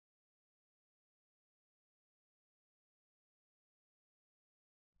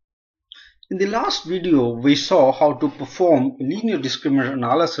In the last video, we saw how to perform linear discriminant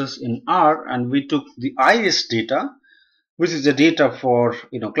analysis in R, and we took the iris data, which is the data for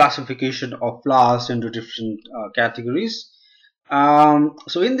classification of flowers into different categories.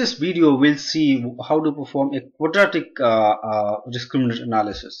 So in this video, we'll see how to perform a quadratic discriminant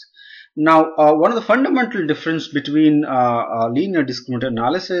analysis. Now, one of the fundamental difference between linear discriminant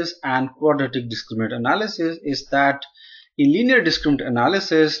analysis and quadratic discriminant analysis is that in linear discriminant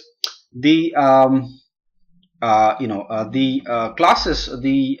analysis, the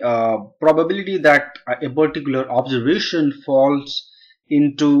probability that a particular observation falls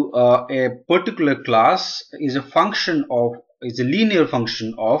into a particular class is a linear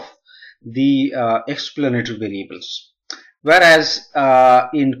function of the explanatory variables. Whereas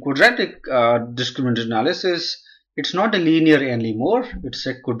in quadratic discriminant analysis, it's not a linear anymore, it's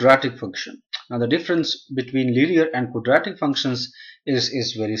a quadratic function. Now the difference between linear and quadratic functions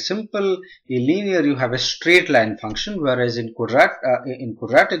is very simple. In linear you have a straight line function, whereas in quadratic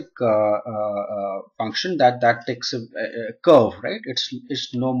function that takes a curve, right?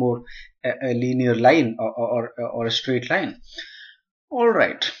 It's no more a linear line or a straight line. All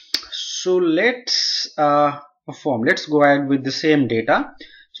right, so let's perform. Let's go ahead with the same data.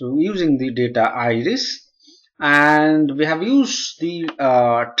 So using the data iris, and we have used the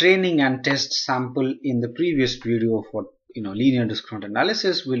training and test sample in the previous video for linear discriminant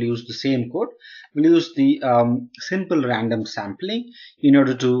analysis. We'll use the same code. We'll use the simple random sampling in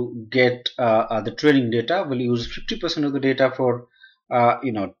order to get the training data. We'll use 50% of the data for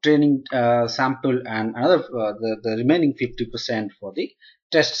training sample, and another the remaining 50% for the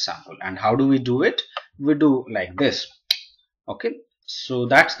test sample. And how do we do it? We do like this. Okay, so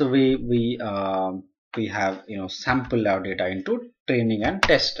that's the way we have sample our data into training and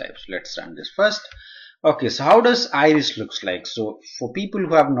test types. Let's run this first. Okay, so how does iris looks like? So for people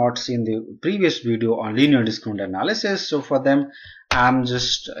who have not seen the previous video on linear discriminant analysis, so for them I'm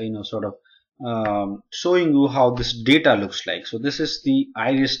just showing you how this data looks like. So this is the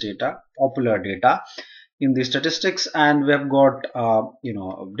iris data, popular data in the statistics, and we have got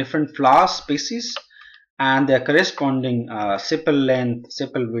different flower species and their corresponding sepal length,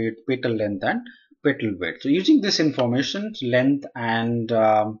 sepal weight, petal length, and petal weight. So using this information, length and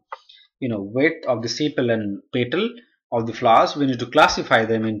weight of the sepal and petal of the flowers, we need to classify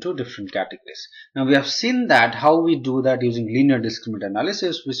them into different categories. Now we have seen that how we do that using linear discriminant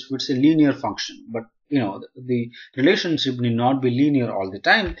analysis, which is a linear function, but the relationship need not be linear all the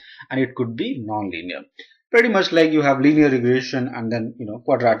time, and it could be non-linear. Pretty much like you have linear regression and then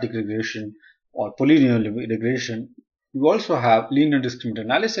quadratic regression or polynomial regression. You also have linear discriminant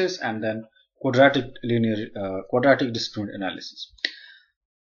analysis and then quadratic discriminant analysis.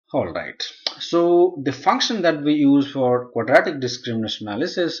 Alright, so the function that we use for quadratic discriminant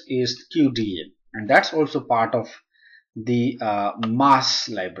analysis is QDA, and that's also part of the mass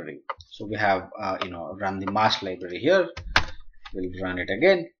library. So we have run the mass library here. We'll run it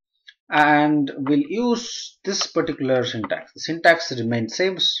again, and we'll use this particular syntax. The syntax remains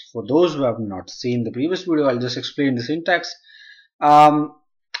same. For those who have not seen the previous video, I'll just explain the syntax.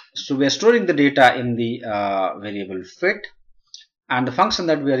 So we are storing the data in the variable fit, and the function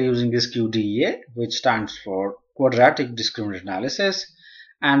that we are using is QDA, which stands for quadratic discriminant analysis,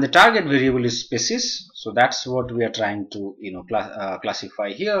 and the target variable is species. So that's what we are trying to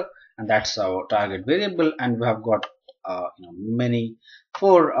classify here, and that's our target variable. And we have got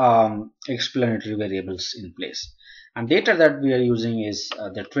four explanatory variables in place, and data that we are using is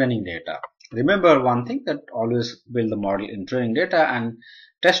the training data. Remember one thing, that always build the model in training data and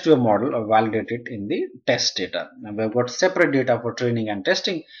test your model or validate it in the test data. Now we have got separate data for training and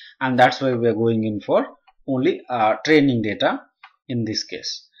testing, and that's why we are going in for only training data in this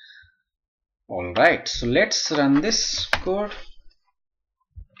case. Alright, so let's run this code.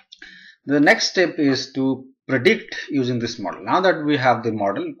 The next step is to predict using this model. Now that we have the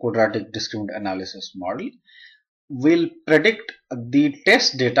model, quadratic discriminant analysis model, we'll predict the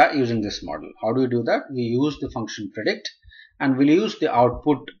test data using this model. How do we do that? We use the function predict, and we'll use the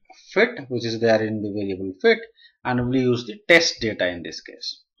output fit, which is there in the variable fit, and we'll use the test data in this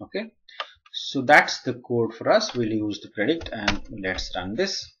case. Okay, so that's the code for us. We'll use the predict, and let's run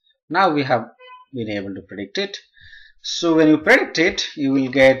this. Now we have been able to predict it. So when you predict it, you will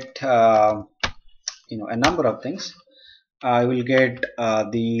get a number of things. You will get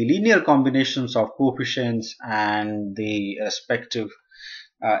the linear combinations of coefficients and the respective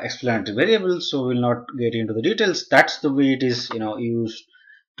explanatory variables. So we'll not get into the details. That's the way it is used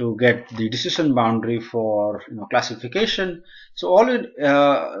to get the decision boundary for classification. So all we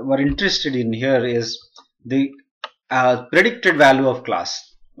were interested in here is the predicted value of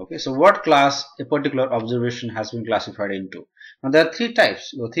class. Okay, so what class a particular observation has been classified into? Now there are three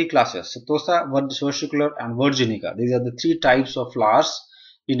types or three classes: Setosa, versicolor, and virginica. These are the three types of flowers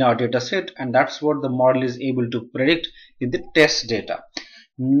in our data set, and that's what the model is able to predict in the test data.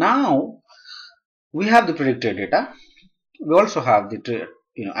 Now we have the predicted data. We also have the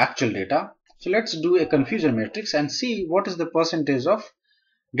actual data. So let's do a confusion matrix and see what is the percentage of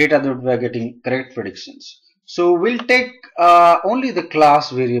data that we are getting correct predictions. So we'll take only the class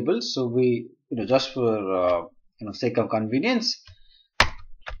variables. So we, just for sake of convenience,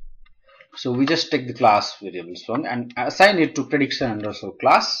 so we just take the class variables one and assign it to prediction underscore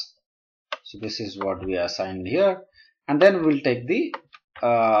class. So this is what we assigned here, and then we'll take the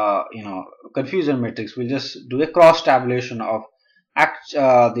confusion matrix. We'll just do a cross tabulation of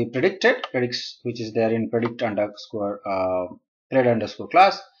the predicts which is there in predict underscore thread underscore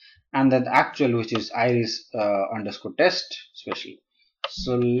class, and then the actual, which is iris underscore test special.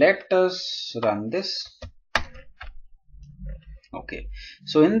 So let us run this. Okay,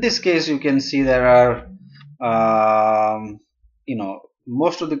 so in this case you can see there are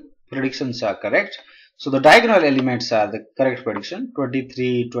most of the predictions are correct. So the diagonal elements are the correct prediction: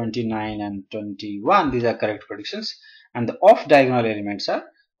 23, 29 and 21. These are correct predictions, and the off diagonal elements are,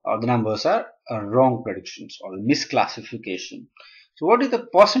 the numbers are wrong predictions or misclassification. So what is the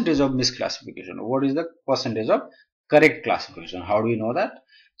percentage of misclassification? What is the percentage of correct classification? How do we know that?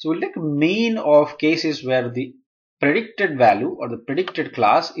 So we'll take a mean of cases where the predicted value or the predicted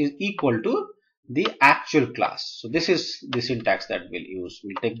class is equal to the actual class. So this is the syntax that we'll use.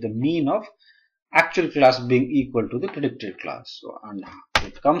 We'll take the mean of actual class being equal to the predicted class. So and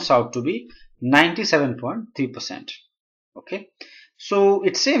it comes out to be 97.3%. Okay. So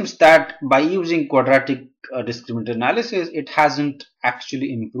it seems that by using quadratic discriminant analysis, it hasn't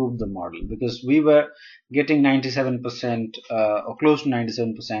actually improved the model, because we were getting 97% or close to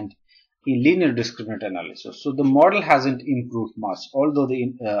 97% in linear discriminant analysis. So the model hasn't improved much, although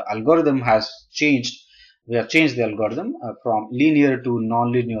the algorithm has changed. We have changed the algorithm from linear to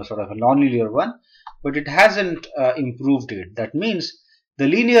non-linear, sort of a non-linear one, but it hasn't improved it. That means the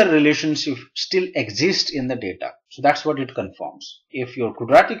linear relationship still exists in the data. So that's what it confirms. If your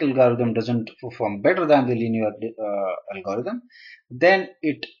quadratic algorithm doesn't perform better than the linear algorithm, then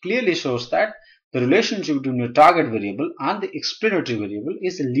it clearly shows that the relationship between your target variable and the explanatory variable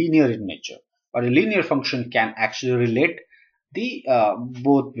is linear in nature, or a linear function can actually relate the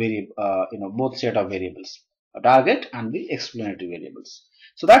both set of variables, a target and the explanatory variables.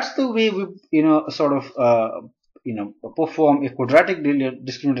 So that's the way we sort of perform a quadratic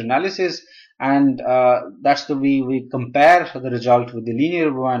discriminant analysis, and that's the way we compare the result with the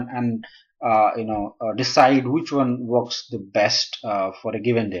linear one and decide which one works the best for a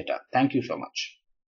given data. Thank you so much.